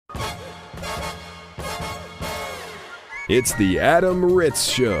It's the Adam Ritz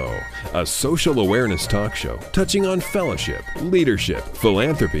Show, a social awareness talk show touching on fellowship, leadership,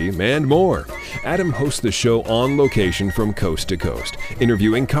 philanthropy, and more. Adam hosts the show on location from coast to coast,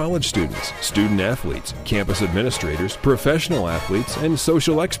 interviewing college students, student athletes, campus administrators, professional athletes, and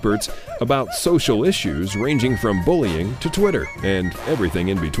social experts about social issues ranging from bullying to Twitter and everything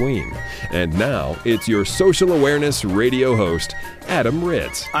in between. And now, it's your social awareness radio host, Adam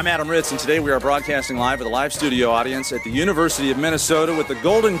Ritz. I'm Adam Ritz, and today we are broadcasting live with a live studio audience at the University of Minnesota with the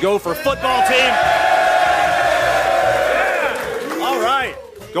Golden Gopher football team. All right,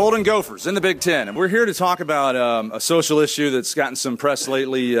 Golden Gophers in the Big Ten. And we're here to talk about a social issue that's gotten some press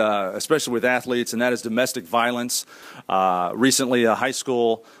lately, especially with athletes, and that is domestic violence. Recently, a high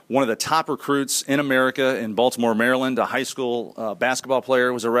school, one of the top recruits in America in Baltimore, Maryland, a high school basketball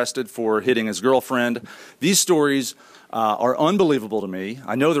player was arrested for hitting his girlfriend. These stories are unbelievable to me.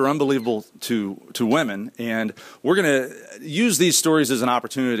 I know they're unbelievable to women, and we're going to use these stories as an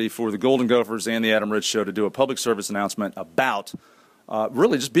opportunity for the Golden Gophers and the Adam Ritz Show to do a public service announcement about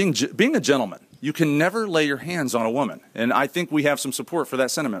really just being a gentleman. You can never lay your hands on a woman, and I think we have some support for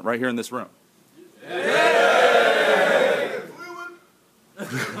that sentiment right here in this room.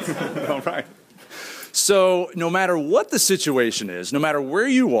 All right. So no matter what the situation is, no matter where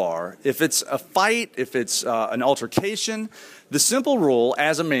you are, if it's a fight, if it's an altercation, the simple rule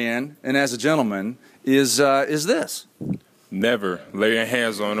as a man and as a gentleman is this. Never lay your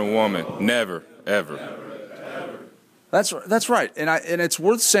hands on a woman. Never, ever. That's right. And it's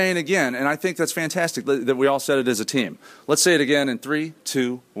worth saying again, and I think that's fantastic that we all said it as a team. Let's say it again in 3,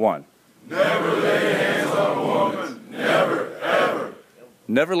 2, 1. Never lay your hands on a woman. Never, ever.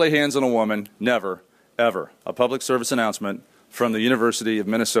 Never lay hands on a woman. Never, ever. A public service announcement from the University of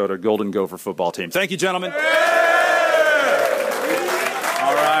Minnesota Golden Gopher football team. Thank you, gentlemen. All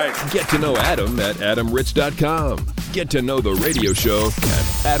right. Get to know Adam at adamritz.com. Get to know the radio show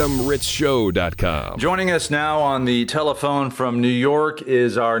at adamritzshow.com. Joining us now on the telephone from New York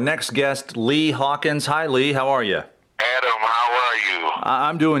is our next guest, Lee Hawkins. Hi, Lee. How are you? Adam, how are you?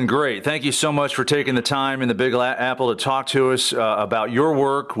 I'm doing great. Thank you so much for taking the time in the Big Apple to talk to us about your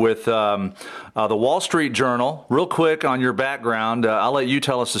work with the Wall Street Journal. Real quick on your background, I'll let you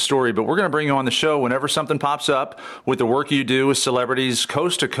tell us the story, but we're going to bring you on the show whenever something pops up with the work you do with celebrities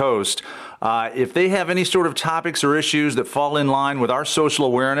coast to coast. If they have any sort of topics or issues that fall in line with our social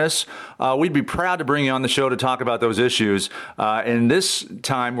awareness, we'd be proud to bring you on the show to talk about those issues. And this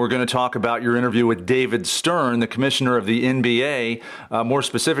time, we're going to talk about your interview with David Stern, the commissioner of the NBA, more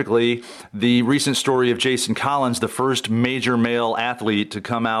specifically, the recent story of Jason Collins, the first major male athlete to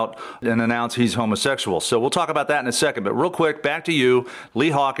come out and announce he's homosexual. So we'll talk about that in a second. But real quick, back to you, Lee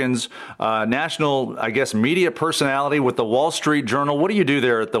Hawkins, national, I guess, media personality with the Wall Street Journal. What do you do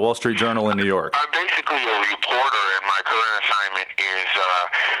there at the Wall Street Journal in New York? I'm basically a reporter, and my current assignment is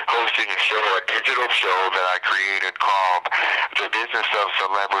hosting a digital show that I created called The Business of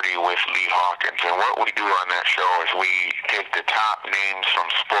Celebrity with Lee Hawkins. And what we do on that show is we take the top names from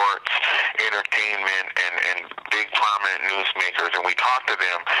sports, entertainment, and big prominent newsmakers, and we talk to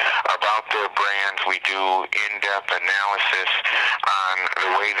them about their brands. We do in-depth analysis on the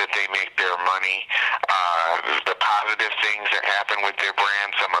way that they make their money, the positive things that happen with their brand,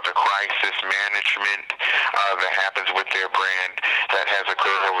 some of the crisis management that happens with their brand that has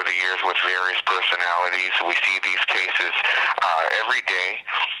occurred over the years with various personalities. We see these cases every day.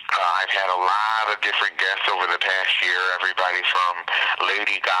 I've had a lot of different guests over the past year, everybody from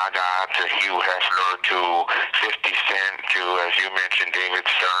Lady Gaga to Hugh Hefner to 50 Cent to, as you mentioned, David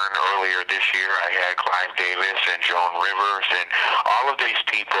Stern. Earlier this year, I had Clive Davis and Joan Rivers, and all of these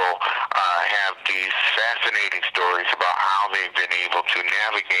people have these fascinating stories about how they've been able to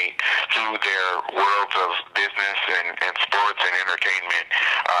navigate through their worlds of business and sports and entertainment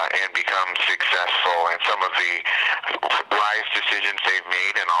and become successful, and some of the wise decisions they've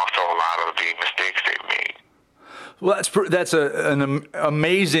made and also a lot of the mistakes they've made. Well, that's an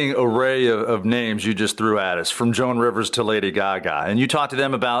amazing array of names you just threw at us, from Joan Rivers to Lady Gaga, and you talked to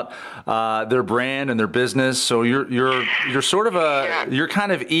them about their brand and their business. So you're sort of you're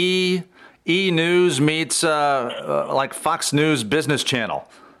kind of E News meets like Fox News business channel.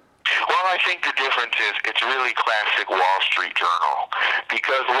 Well, I think the difference is it's really classic Wall Street Journal,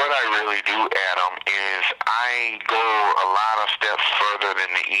 because what I really do, Adam, is I go a lot of steps further than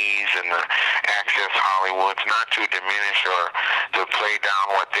the E's and the Access Hollywoods, not to diminish or to play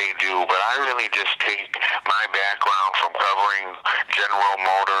down what they do, but I really just take my background from covering General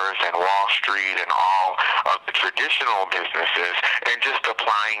Motors and Wall Street and all of the traditional businesses, and just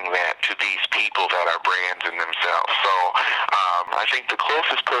applying that to these people that are brands in themselves. So I think the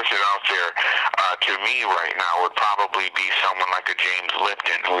closest person out there to me right now would probably be someone like a James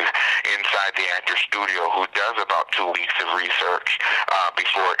Lipton, who's inside the actor studio, who does about 2 weeks of research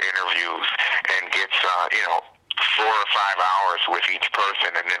before interviews and gets 4 or 5 hours with each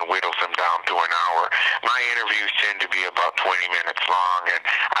person and then whittles them down to an hour. My interviews tend to be about 20 minutes long, and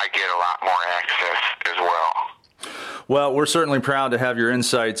I get a lot more access as well. Well, we're certainly proud to have your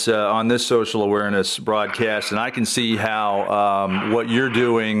insights on this social awareness broadcast, and I can see how what you're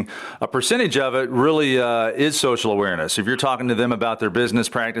doing, a percentage of it really is social awareness. If you're talking to them about their business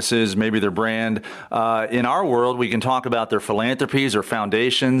practices, maybe their brand, in our world, we can talk about their philanthropies or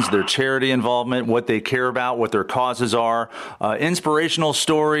foundations, their charity involvement, what they care about, what their causes are, inspirational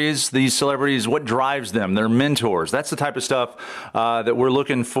stories, these celebrities, what drives them, their mentors. That's the type of stuff that we're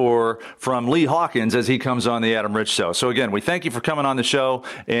looking for from Lee Hawkins as he comes on the Adam Rich Show. So again, we thank you for coming on the show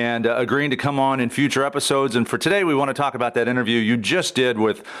and agreeing to come on in future episodes. And for today, we want to talk about that interview you just did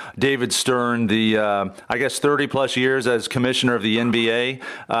with David Stern, the, 30 plus years as commissioner of the NBA,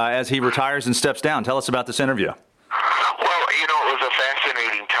 as he retires and steps down. Tell us about this interview. Well, it was a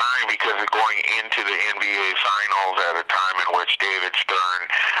fascinating time because of going into the NBA Finals at a time in which David Stern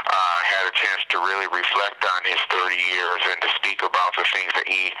had a chance to really reflect on his 30 years and to speak about the things that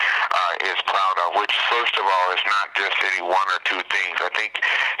he is proud of, which, first of all, is not just any one or two things. I think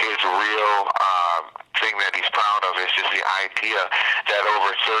his real thing that he's proud of is just the idea that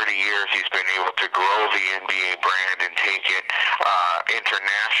over 30 years he's been able to grow the NBA brand and take it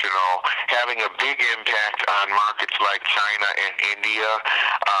international, having a big impact on markets like China and India,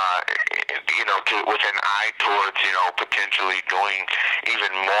 with an eye towards, potentially doing even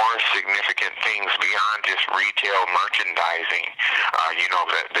more significant things beyond just retail merchandising,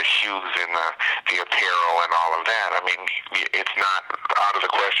 the shoes and the apparel and all of that. I mean, it's not out of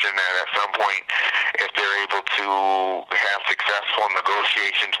the question that at some point, if they're able to have successful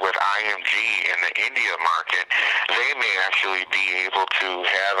negotiations with IMG in the India market, they may actually be able to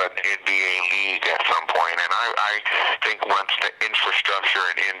have an NBA league at some point. And I think once the infrastructure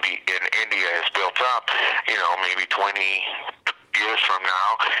in India is built up, maybe 20 years from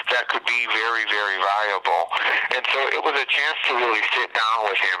now, that could be very, very viable. And so it was a chance to really sit down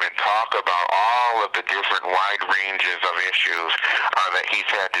with him and talk about all of the different wide ranges of issues that he's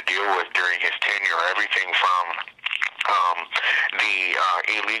had to deal with during his tenure, everything from the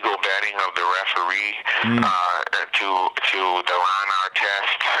illegal betting of the referee to the Ron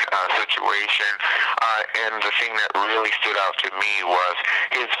Artest situation. And the thing that really stood out to me was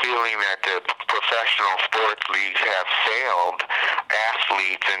his feeling that the professional sports leagues have failed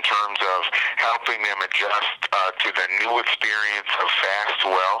athletes in terms of helping them adjust to the new experience of fast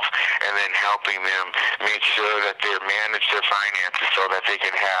wealth, and then helping them make sure that they manage their finances so that they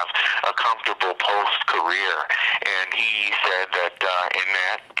can have a comfortable post-career. And he said that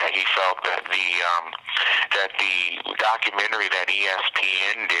he felt that the documentary that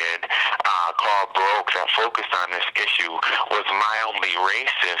ESPN did called Broke, that focused on this issue, was mildly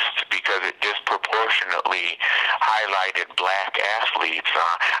racist because it disproportionately highlighted black athletes.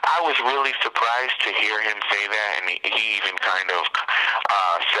 I was really surprised to hear him say that, and he even kind of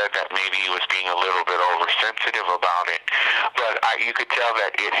said that maybe he was being a little bit oversensitive about it. But you could tell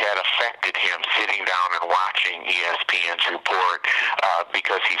that it had affected him sitting down and watching ESPN's report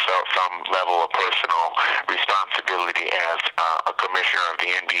because he felt some level of personal responsibility as a commissioner of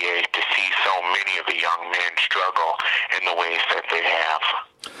the NBA to see so many of the young men struggle in the ways that they have.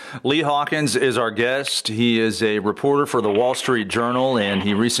 Lee Hawkins is our guest. He is a reporter for the Wall Street Journal, and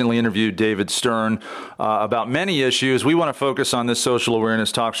he recently interviewed David Stern about many issues. We want to focus on this social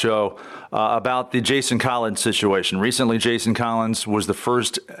awareness talk show about the Jason Collins situation. Recently, Jason Collins was the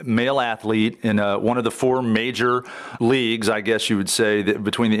first male athlete in one of the four major leagues, I guess you would say,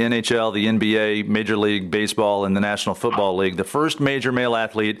 between the NHL, the NBA, Major League Baseball, and the National Football League. The first major male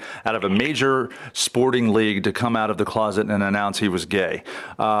athlete out of a major sporting league to come out of the closet and announce he was gay.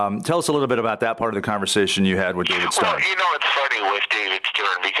 Tell us a little bit about that part of the conversation you had with David Stern. Well, it's funny with David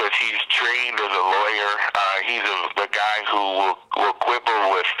Stern because he's trained as a lawyer. He's the guy who will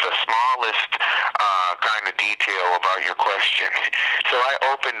quibble with the smallest kind of detail about your question. So I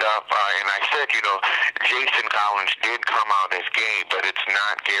opened up and I said, Jason Collins did come out as gay, but it's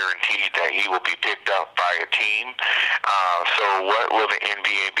not guaranteed that he will be picked up by a team. So what will the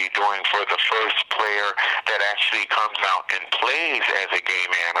NBA be doing for the first player that actually comes out and plays as a gay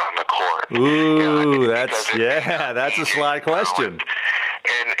man on the court? Ooh, that's a sly question.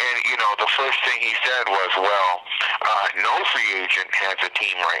 And the first thing he said was, well, no free agent has a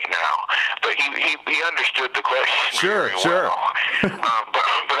team right now. But he understood the question very well.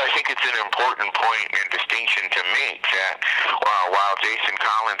 But I think it's an important point and distinction to make that while Jason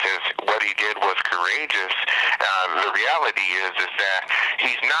Collins what he did was courageous, the reality is that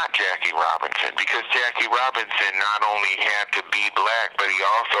he's not Jackie Robinson, because Jackie Robinson not only had to be black, but he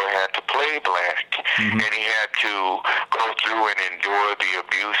also had to play black. And he had to go through and endure the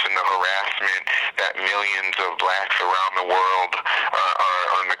abuse and the harassment that millions of blacks around the world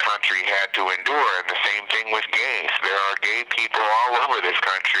or in the country had to endure. And the same thing with gays. There are gay people all over this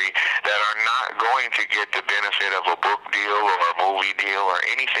country that are not going to get the benefit of a book deal or a movie deal or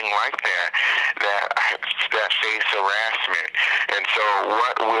anything like that face harassment. And so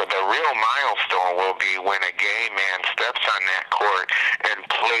the real milestone will be when a gay man steps on that court and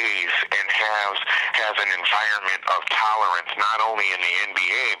plays and has an environment of tolerance, not only in the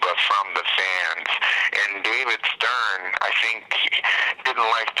NBA, but from the fans. And David Stern, I think, didn't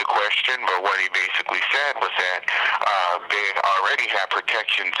like the question, but what he basically said was that they already have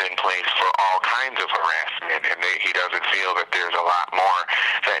protections in place for all kinds of harassment, and he doesn't feel that there's a lot more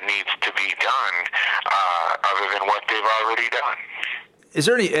that needs to be done other than what they've already done. Is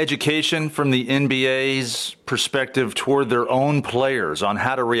there any education from the NBA's perspective toward their own players on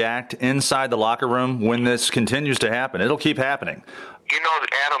how to react inside the locker room when this continues to happen? It'll keep happening. You know,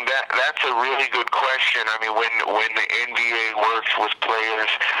 Adam, that's a really good question. I mean, when the NBA works with players,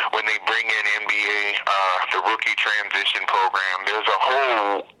 when they bring in the rookie transition program, there's a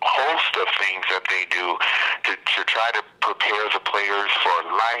whole host of things that they do to try to prepare the players for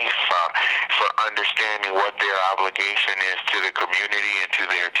life, for understanding what their obligation is to the community and to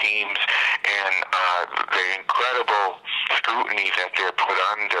their teams, and the incredible scrutiny that they're put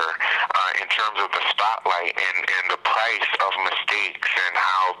under in terms of the spotlight and the price of mistakes, and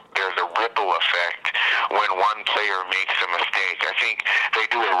how there's a ripple effect when one player makes a mistake. I think they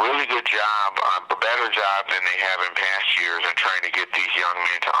do a really good job, a better job than they have in past years, in trying to get these young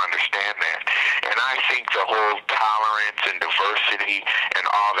men to understand that. And I think the whole tolerance and diversity and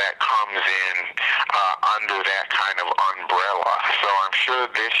all that comes in under that kind of umbrella. So I'm sure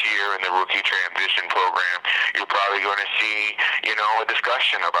this year in the rookie transition program, you're probably going to see, a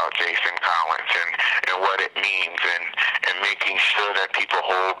discussion about Jason Collins and what it means, and making sure that people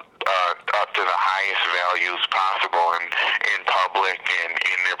hold up to the highest values possible in public and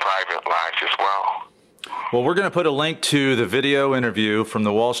in their private lives as well. Well, we're going to put a link to the video interview from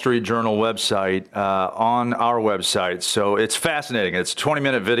the Wall Street Journal website on our website. So it's fascinating. It's a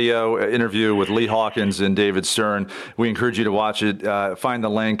 20-minute video interview with Lee Hawkins and David Stern. We encourage you to watch it. Find the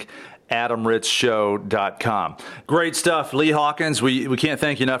link, AdamRitzShow.com. Great stuff, Lee Hawkins. We can't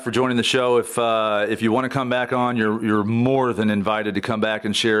thank you enough for joining the show. If you want to come back on, you're more than invited to come back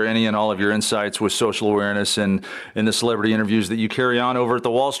and share any and all of your insights with social awareness and in the celebrity interviews that you carry on over at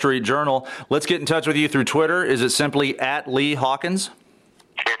the Wall Street Journal. Let's get in touch with you through Twitter. Is it simply @Lee Hawkins?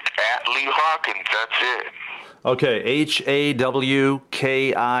 It's @Lee Hawkins. That's it. Okay, HAWKINS,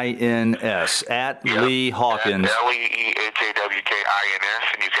 @Lee Hawkins. LEEHAWKINS,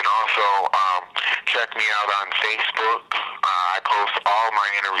 and you can also check me out on Facebook. I post all my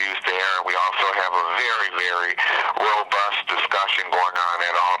interviews there. We also have a very, very robust discussion going on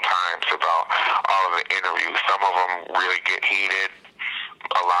at all times about all of the interviews. Some of them really get heated.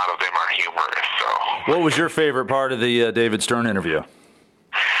 A lot of them are humorous. So, what was your favorite part of the David Stern interview?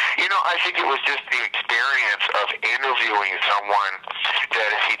 I think it was just the experience of interviewing someone that,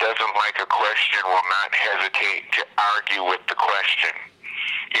 if he doesn't like a question, will not hesitate to argue with the question.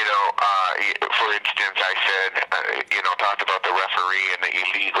 For instance, I said, talked about the referee and the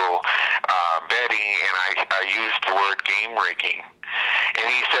illegal betting, and I used the word game rigging. And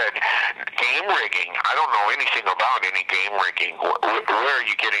he said, game rigging? I don't know anything about any game rigging. Where are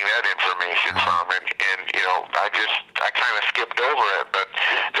you getting that information from? And I kind of skipped over it. But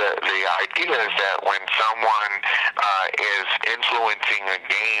the idea is that when someone is influencing a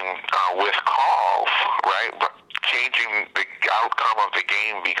game with calls, right, changing the outcome of the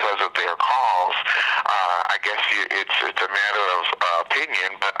game because of their calls, I guess it's a matter of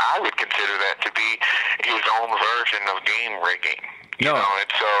opinion, but I would consider that to be his own version of game rigging. No.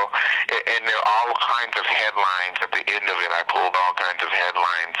 And so, and there are all kinds of headlines at the end of it. I pulled all kinds of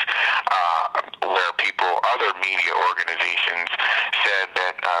headlines where other media organizations said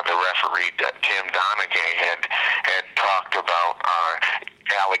that the referee, Tim Donaghy, had talked about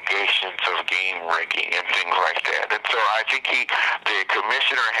allegations of game rigging and things like that. And so I think the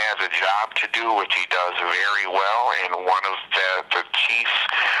commissioner has a job to do, which he does very well, and one of the chief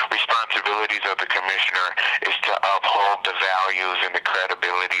responsibilities of the commissioner is to uphold the values and the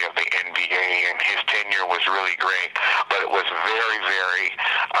credibility of the NBA, and his tenure was really great. But it was very, very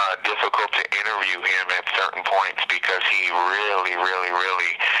difficult to interview him at certain points because he really, really,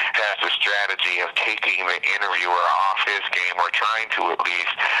 really has a strategy of taking the interviewer off his game, or trying to at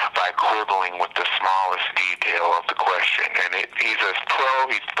least, by quibbling with the smallest detail of the question. And he's a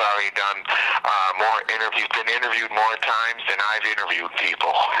pro. He's probably done more interviews, been interviewed more times than I've interviewed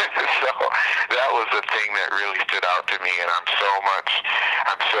people. So that was the thing that really stood out to me, and I'm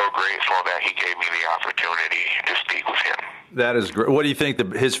so grateful that he gave me the opportunity to speak with him. That is great. What do you think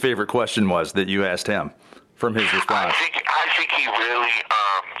his favorite question was that you asked him from his response? I think he really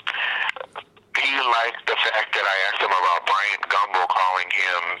he liked the fact that I asked him about Bryant Gumbel calling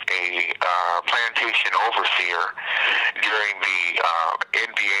him a plantation overseer during the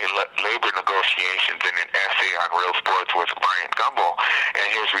NBA labor negotiations in an essay on Real Sports with Bryant Gumbel. And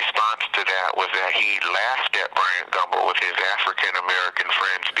his response to that was that he laughed at Bryant Gumbel with his African-American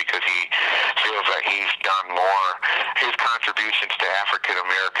friends because he feels like he's done more. His contributions to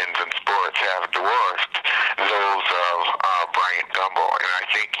African-Americans in sports have dwarfed those of Bryant Gumbel. And I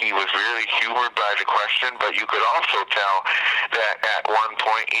think he was really humored by the question, but you could also tell that at one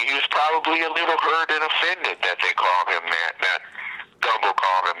point he was probably a little hurt and offended that they called him that Gumbel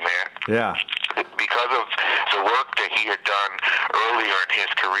called him that. Yeah. Because of the work that he had done earlier in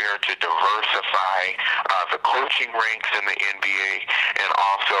his career to diversify the coaching ranks in the NBA, and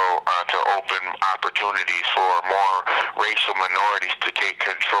also to open opportunities for more racial minorities to take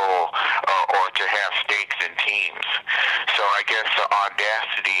control or to have stakes in teams. So I guess the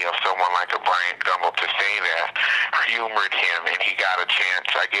audacity of someone like a Bryant Gumbel to say that humored him, and he got a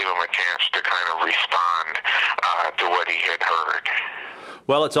chance. I gave him a chance to kind of respond to what he had heard.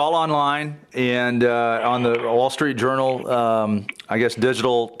 Well, it's all online and on the Wall Street Journal, I guess,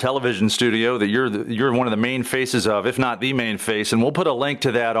 digital television studio that you're one of the main faces of, if not the main face. And we'll put a link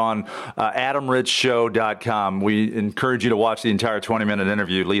to that on AdamRitzShow.com. We encourage you to watch the entire 20-minute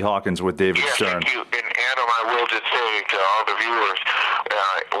interview, Lee Hawkins with David Stern. Thank you. And Adam, I will just say to all the viewers,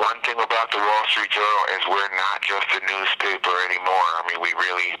 one thing about the Wall Street Journal is we're not just a newspaper anymore. I mean, we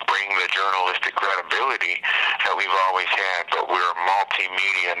really bring the journalistic credibility that we've always had, but we're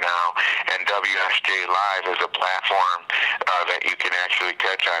multimedia now, and WSJ Live is a platform that you can actually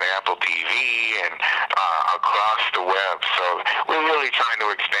catch on Apple TV and across the web. So we're really trying to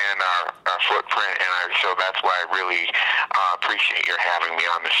expand our footprint, and so that's why I really appreciate your having me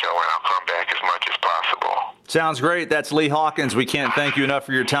on the show, and I'll come back as much as possible. Sounds great. That's Lee Hawkins. We can't thank you enough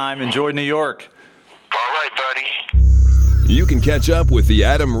for your time. Enjoy New York. All right, buddy. You can catch up with The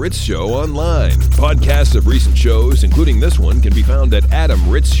Adam Ritz Show online. Podcasts of recent shows, including this one, can be found at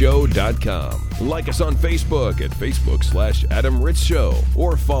AdamRitzShow.com. Like us on Facebook at Facebook/Adam Ritz Show,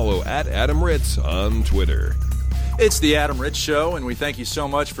 or follow at Adam Ritz on Twitter. It's the Adam Ritz Show, and we thank you so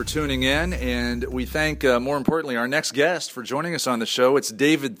much for tuning in. And we thank, more importantly, our next guest for joining us on the show. It's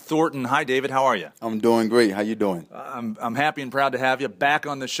David Thornton. Hi, David. How are you? I'm doing great. How you doing? I'm happy and proud to have you back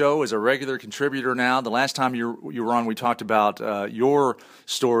on the show as a regular contributor now. The last time you were on, we talked about your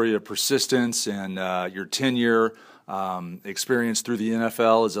story of persistence and your tenure, experience through the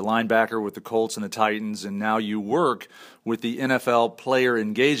NFL as a linebacker with the Colts and the Titans, and now you work with the NFL player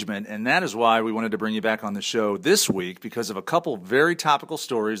engagement, and that is why we wanted to bring you back on the show this week, because of a couple very topical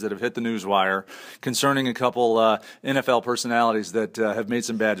stories that have hit the newswire concerning a couple NFL personalities that have made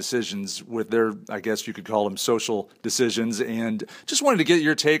some bad decisions with their, I guess you could call them, social decisions, and just wanted to get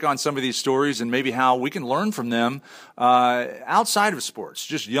your take on some of these stories and maybe how we can learn from them outside of sports.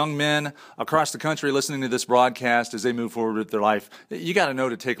 Just young men across the country listening to this broadcast as they move forward with their life. You got to know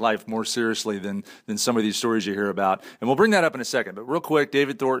to take life more seriously than some of these stories you hear about. And we'll bring that up in a second. But real quick,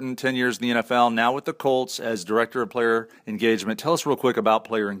 David Thornton, 10 years in the NFL, now with the Colts as Director of Player Engagement. Tell us real quick about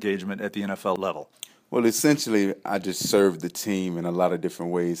player engagement at the NFL level. Well, essentially, I just serve the team in a lot of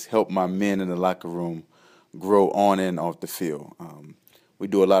different ways, help my men in the locker room grow on and off the field. We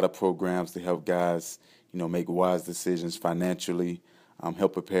do a lot of programs to help guys, make wise decisions financially,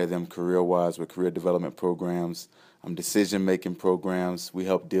 help prepare them career-wise with career development programs, decision-making programs. We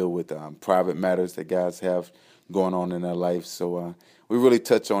help deal with private matters that guys have going on in their life. So we really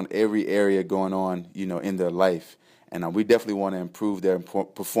touch on every area going on, in their life. And we definitely want to improve their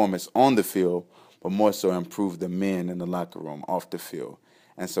performance on the field, but more so improve the men in the locker room off the field.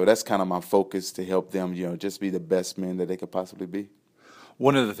 And so that's kind of my focus, to help them, just be the best men that they could possibly be.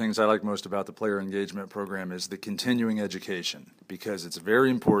 One of the things I like most about the player engagement program is the continuing education, because it's very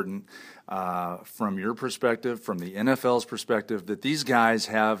important from your perspective, from the NFL's perspective, that these guys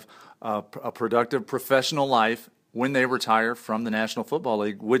have a productive professional life when they retire from the National Football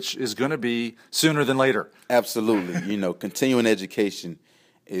League, which is going to be sooner than later. Absolutely. Continuing education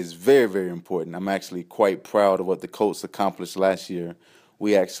is very, very important. I'm actually quite proud of what the Colts accomplished last year.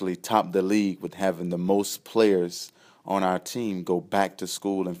 We actually topped the league with having the most players on our team go back to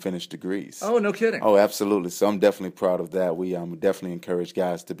school and finish degrees. Oh, no kidding. Oh, absolutely. So I'm definitely proud of that. We definitely encourage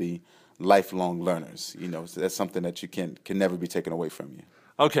guys to be lifelong learners. So that's something that you can never be taken away from you.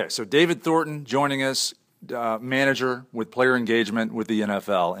 Okay, so David Thornton joining us, manager with player engagement with the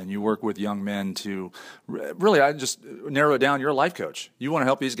NFL, and you work with young men to really, I just narrow it down, you're a life coach. You want to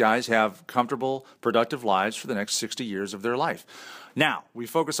help these guys have comfortable, productive lives for the next 60 years of their life. Now, we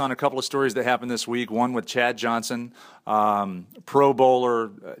focus on a couple of stories that happened this week, one with Chad Johnson, Pro Bowler,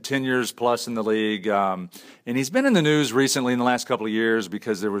 10 years plus in the league. And he's been in the news recently in the last couple of years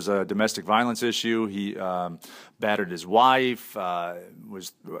because there was a domestic violence issue. He battered his wife.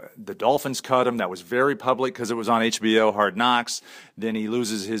 The Dolphins cut him. That was very public because it was on HBO, Hard Knocks. Then he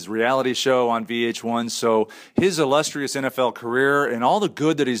loses his reality show on VH1. So his illustrious NFL career and all the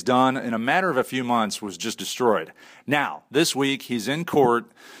good that he's done in a matter of a few months was just destroyed. Now, this week, he's in court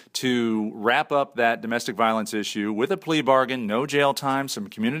to wrap up that domestic violence issue with a plea bargain, no jail time, some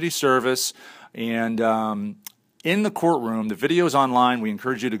community service, and in the courtroom, the video is online. We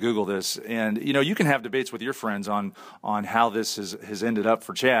encourage you to Google this, and you can have debates with your friends on how this has ended up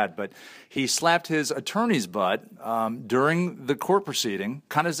for Chad. But he slapped his attorney's butt during the court proceeding,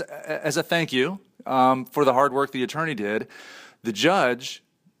 kind of as a thank you for the hard work the attorney did. The judge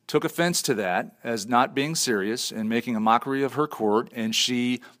took offense to that as not being serious and making a mockery of her court, and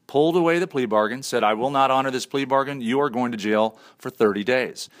she pulled away the plea bargain, said, "I will not honor this plea bargain. You are going to jail for 30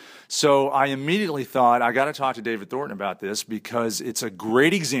 days. So I immediately thought, I got to talk to David Thornton about this because it's a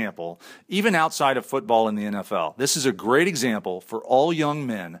great example, even outside of football in the NFL. This is a great example for all young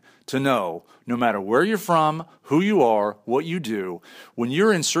men to know, no matter where you're from, who you are, what you do, when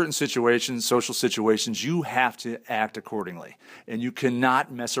you're in certain situations, social situations, you have to act accordingly. And you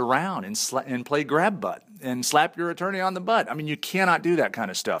cannot mess around and play grab butt and slap your attorney on the butt. I mean, you cannot do that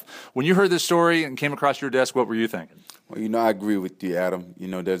kind of stuff. When you heard this story and came across your desk, what were you thinking? Well, I agree with you, Adam.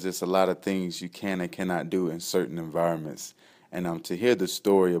 There's just a lot of things you can and cannot do in certain environments. And to hear the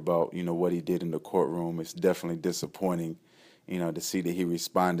story about, what he did in the courtroom, it's definitely disappointing, to see that he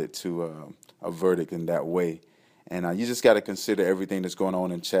responded to a verdict in that way. And you just got to consider everything that's going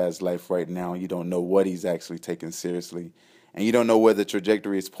on in Chad's life right now. You don't know what he's actually taking seriously. And you don't know where the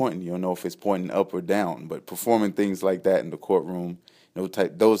trajectory is pointing. You don't know if it's pointing up or down. But performing things like that in the courtroom,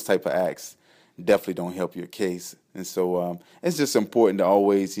 those type of acts definitely don't help your case. And so it's just important to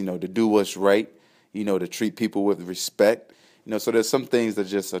always, to do what's right, to treat people with respect. So there's some things that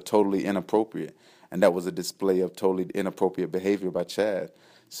just are totally inappropriate. And that was a display of totally inappropriate behavior by Chad.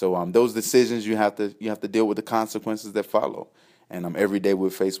 So those decisions, you have to deal with the consequences that follow. And every day we're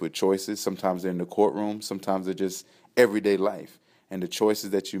faced with choices. Sometimes they're in the courtroom. Sometimes they're just everyday life. And the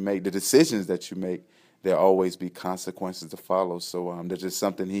choices that you make, the decisions that you make, there'll always be consequences to follow. So there's just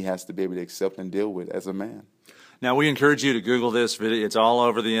something he has to be able to accept and deal with as a man. Now, we encourage you to Google this video. It's all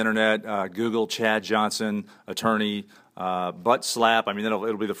over the internet. Google Chad Johnson, attorney, butt slap. I mean,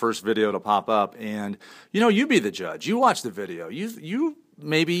 it'll be the first video to pop up. And, you be the judge. You watch the video. You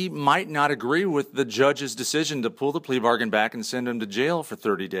maybe might not agree with the judge's decision to pull the plea bargain back and send him to jail for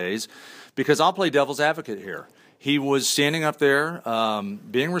 30 days because I'll play devil's advocate here. He was standing up there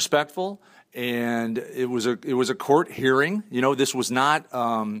being respectful, and it was a court hearing. This was not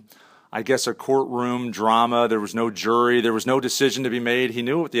I guess, a courtroom drama. There was no jury. There was no decision to be made. He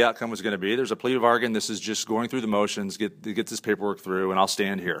knew what the outcome was going to be. There's a plea bargain. This is just going through the motions, get this paperwork through, and I'll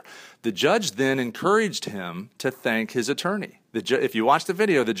stand here. The judge then encouraged him to thank his attorney. If you watch the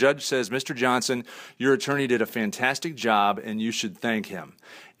video, the judge says, "Mr. Johnson, your attorney did a fantastic job, and you should thank him."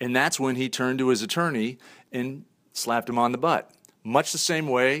 And that's when he turned to his attorney and slapped him on the butt. Much the same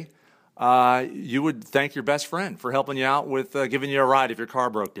way you would thank your best friend for helping you out with giving you a ride if your car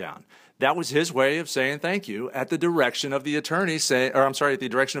broke down. That was his way of saying thank you at the direction of the attorney, at the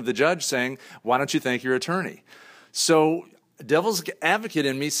direction of the judge saying, "Why don't you thank your attorney?" So devil's advocate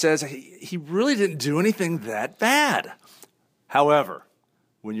in me says he really didn't do anything that bad. However,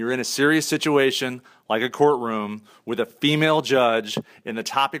 when you're in a serious situation like a courtroom with a female judge and the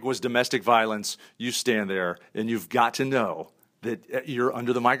topic was domestic violence, you stand there and you've got to know that you're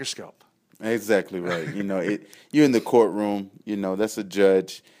under the microscope. Exactly right. You're in the courtroom, that's a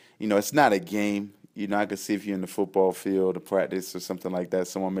judge. It's not a game. I can see if you're in the football field, a practice or something like that,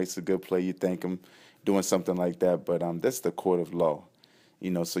 someone makes a good play, you thank them doing something like that. But that's the court of law.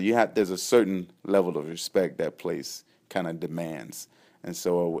 So there's a certain level of respect that place kind of demands. And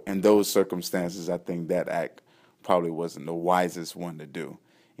so in those circumstances, I think that act probably wasn't the wisest one to do.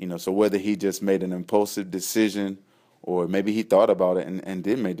 So whether he just made an impulsive decision or maybe he thought about it and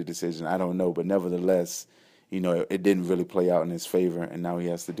did make the decision. I don't know, but nevertheless, it didn't really play out in his favor, and now he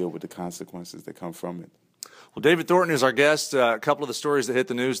has to deal with the consequences that come from it. Well, David Thornton is our guest. A couple of the stories that hit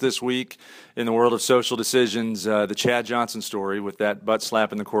the news this week in the world of social decisions, the Chad Johnson story with that butt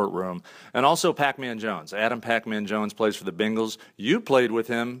slap in the courtroom, and also Pac-Man Jones. Adam Pac-Man Jones plays for the Bengals. You played with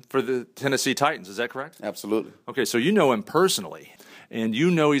him for the Tennessee Titans. Is that correct? Absolutely. Okay, so you know him personally. And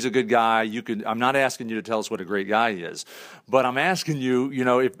you know he's a good guy. I'm not asking you to tell us what a great guy he is, but I'm asking you,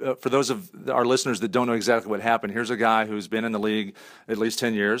 if, for those of our listeners that don't know exactly what happened, here's a guy who's been in the league at least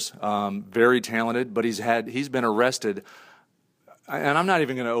 10 years, very talented, but he's been arrested, and I'm not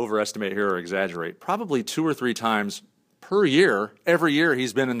even going to overestimate here or exaggerate, probably 2 or 3 times per year, every year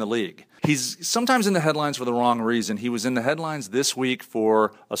he's been in the league. He's sometimes in the headlines for the wrong reason. He was in the headlines this week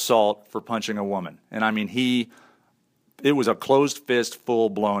for assault for punching a woman, and I mean it was a closed fist,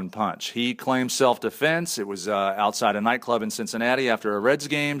 full-blown punch. He claimed self-defense. It was outside a nightclub in Cincinnati after a Reds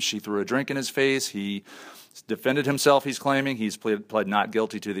game. She threw a drink in his face. He defended himself, he's claiming. He's pled not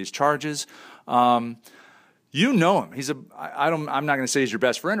guilty to these charges. You know him. I'm not going to say he's your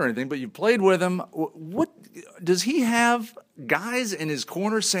best friend or anything, but you played with him. What does he have guys in his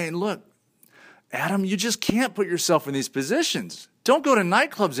corner saying, look, Adam, you just can't put yourself in these positions. Don't go to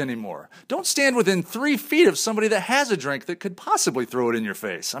nightclubs anymore. Don't stand within 3 feet of somebody that has a drink that could possibly throw it in your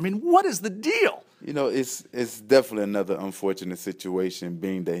face. I mean, what is the deal? It's definitely another unfortunate situation,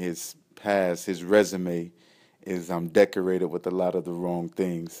 being that his past, his resume is decorated with a lot of the wrong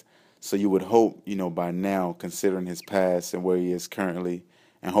things. So you would hope, by now, considering his past and where he is currently,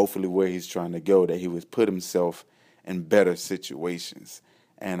 and hopefully where he's trying to go, that he would put himself in better situations.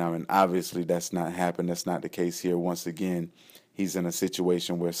 And obviously that's not happened. That's not the case here. Once again, he's in a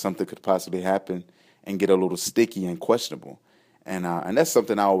situation where something could possibly happen and get a little sticky and questionable. And that's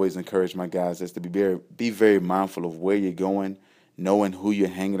something I always encourage my guys, is to be very mindful of where you're going, knowing who you're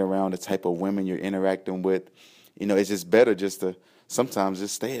hanging around, the type of women you're interacting with. It's just better just to sometimes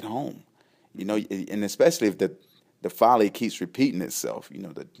just stay at home. And especially if the folly keeps repeating itself,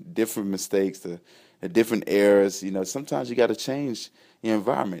 the different mistakes, the different errors, sometimes you got to change your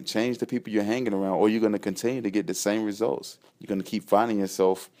environment, change the people you're hanging around, or you're going to continue to get the same results. You're going to keep finding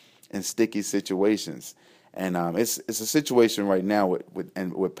yourself in sticky situations. And it's a situation right now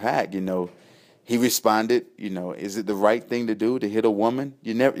with Pac, he responded, is it the right thing to do to hit a woman?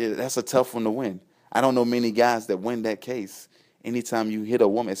 That's a tough one to win. I don't know many guys that win that case. Anytime you hit a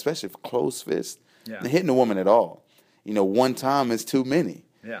woman, especially if closed fist, hitting a woman at all, one time is too many.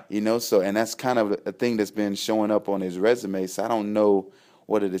 Yeah. And that's kind of a thing that's been showing up on his resume. So I don't know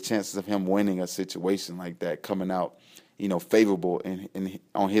what are the chances of him winning a situation like that, coming out, favorable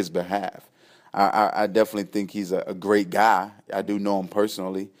on his behalf. I definitely think he's a great guy. I do know him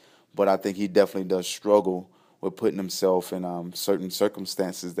personally, but I think he definitely does struggle with putting himself in certain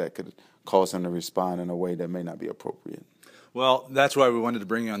circumstances that could cause him to respond in a way that may not be appropriate. Well, that's why we wanted to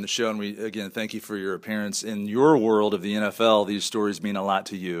bring you on the show, and we, again, thank you for your appearance. In your world of the NFL, these stories mean a lot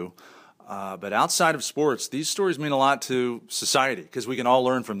to you. But outside of sports, these stories mean a lot to society, because we can all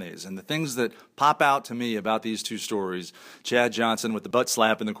learn from these. And the things that pop out to me about these two stories, Chad Johnson with the butt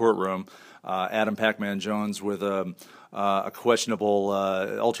slap in the courtroom, Adam Pac-Man Jones with a questionable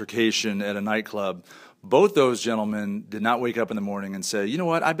altercation at a nightclub, both those gentlemen did not wake up in the morning and say, you know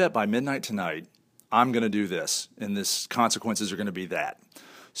what, I bet by midnight tonight I'm going to do this, and this consequences are going to be that.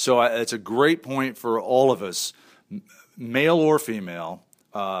 So it's a great point for all of us, male or female,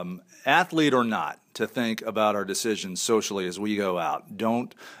 athlete or not, to think about our decisions socially as we go out.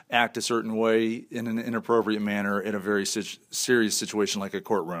 Don't act a certain way in an inappropriate manner in a very serious situation like a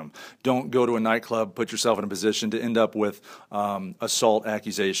courtroom. Don't go to a nightclub, put yourself in a position to end up with assault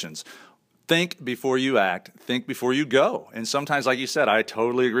accusations. Think before you act. Think before you go. And sometimes, like you said, I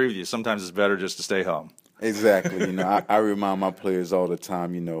totally agree with you. Sometimes it's better just to stay home. Exactly. I remind my players all the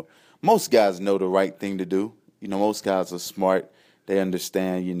time, most guys know the right thing to do. Most guys are smart. They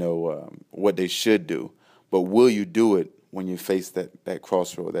understand, what they should do. But will you do it when you face that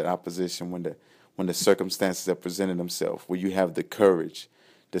crossroad, that opposition, when the circumstances have presented themselves? Will you have the courage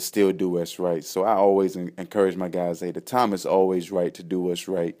to still do what's right? So I always encourage my guys, hey, the time is always right to do what's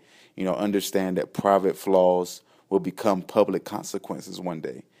right. Understand that private flaws will become public consequences one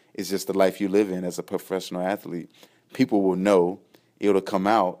day. It's just the life you live in as a professional athlete. People will know, it'll come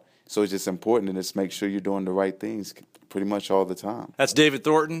out. So it's just important to just make sure you're doing the right things pretty much all the time. That's David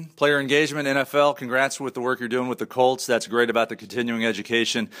Thornton, player engagement, NFL. Congrats with the work you're doing with the Colts. That's great about the continuing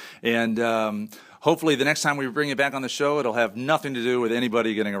education. And hopefully the next time we bring you back on the show, it'll have nothing to do with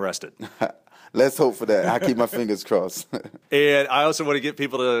anybody getting arrested. Let's hope for that. I keep my fingers crossed. And I also want to get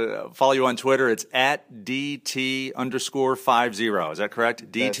people to follow you on Twitter. It's at DT_50. Is that correct?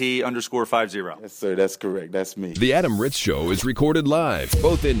 DT_50. Yes, sir. That's correct. That's me. The Adam Ritz Show is recorded live,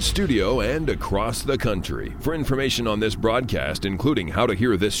 both in studio and across the country. For information on this broadcast, including how to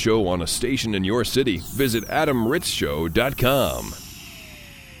hear this show on a station in your city, visit AdamRitzShow.com.